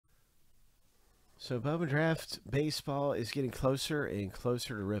So Bowman Draft Baseball is getting closer and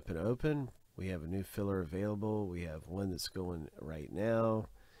closer to ripping open. We have a new filler available. We have one that's going right now.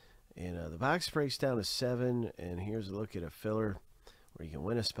 And the box breaks down to 7. And here's a look at a filler where you can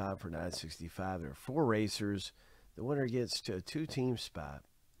win a spot for $9.65. There are 4 racers. The winner gets to a 2-team spot.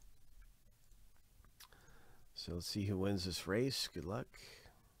 So let's see who wins this race. Good luck.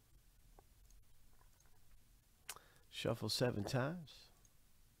 Shuffle 7 times.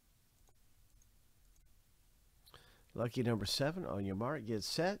 Lucky number 7. On your mark, get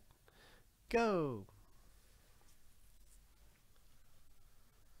set, go.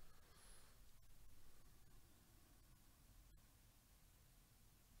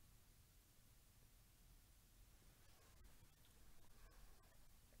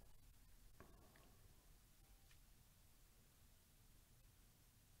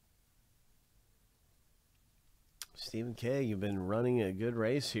 Stephen K., you've been running a good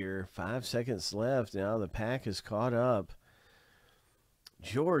race here. 5 seconds left. Now the pack is caught up.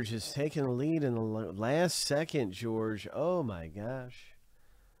 George is taking the lead in the last second, George. Oh, my gosh.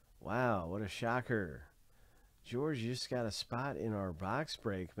 Wow, what a shocker. George, you just got a spot in our box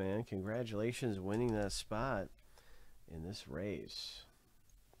break, man. Congratulations winning that spot in this race.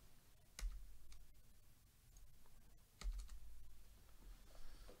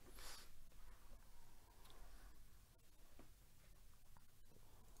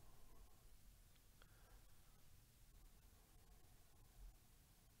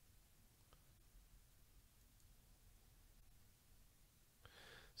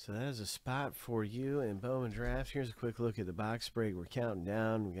 So that is a spot for you in Bowman Draft. Here's a quick look at the box break. We're counting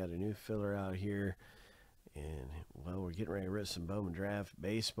down. We got a new filler out here. And, well, we're getting ready to rip some Bowman Draft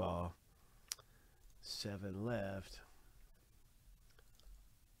baseball. 7 left.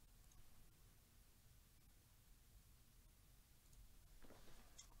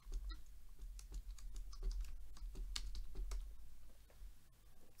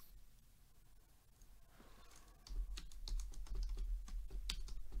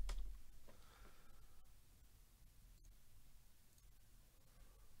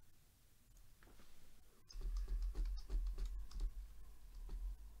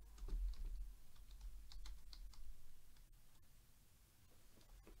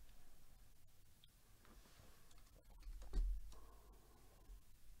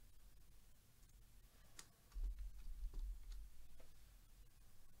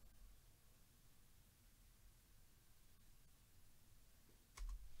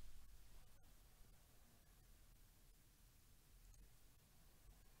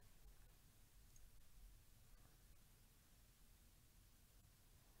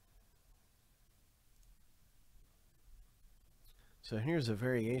 So here's a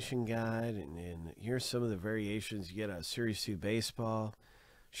variation guide, and here's some of the variations you get on Series 2 baseball.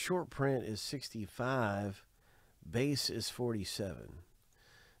 Short print is 65, base is 47.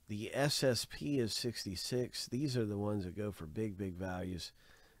 The SSP is 66. These are the ones that go for big values.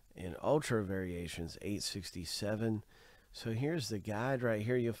 And ultra variations, 867. So here's the guide right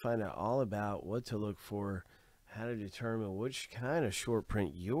here. You'll find out all about what to look for, how to determine which kind of short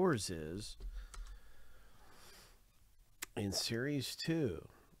print yours is in Series 2.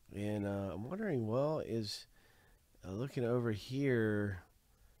 And I'm wondering, well, is looking over here,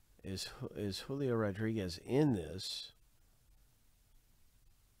 is Julio Rodriguez in this?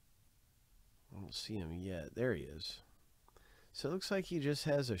 I don't see him yet. There he is. So it looks like he just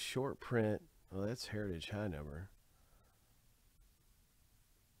has a short print. Well, that's Heritage High number.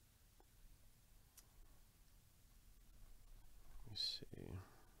 Let me see.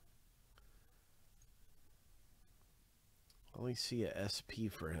 I only see a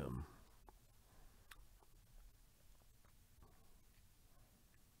SP for him.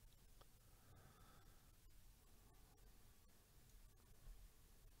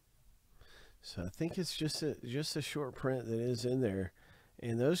 So I think it's just a short print that is in there.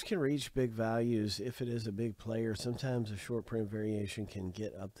 And those can reach big values if it is a big player. Sometimes a short print variation can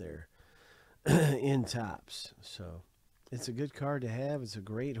get up there in tops. So it's a good card to have. It's a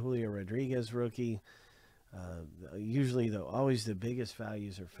great Julio Rodriguez rookie. Usually, though, always the biggest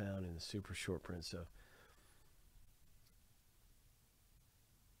values are found in the super short print. So,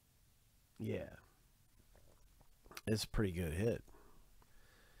 yeah, it's a pretty good hit.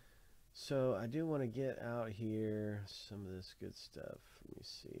 So I do want to get out here some of this good stuff. Let me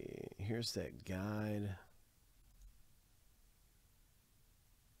see. Here's that guide.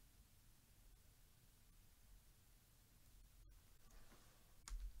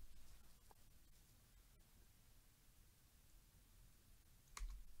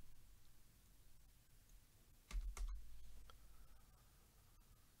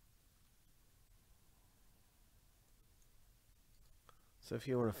 So if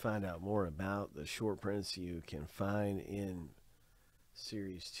you want to find out more about the short prints you can find in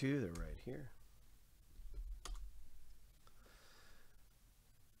Series 2, they're right here.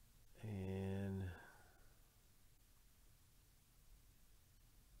 And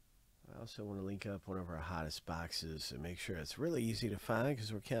I also want to link up one of our hottest boxes and make sure it's really easy to find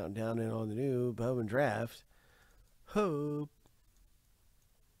because we're counting down in on the new Bowman Draft. Hope.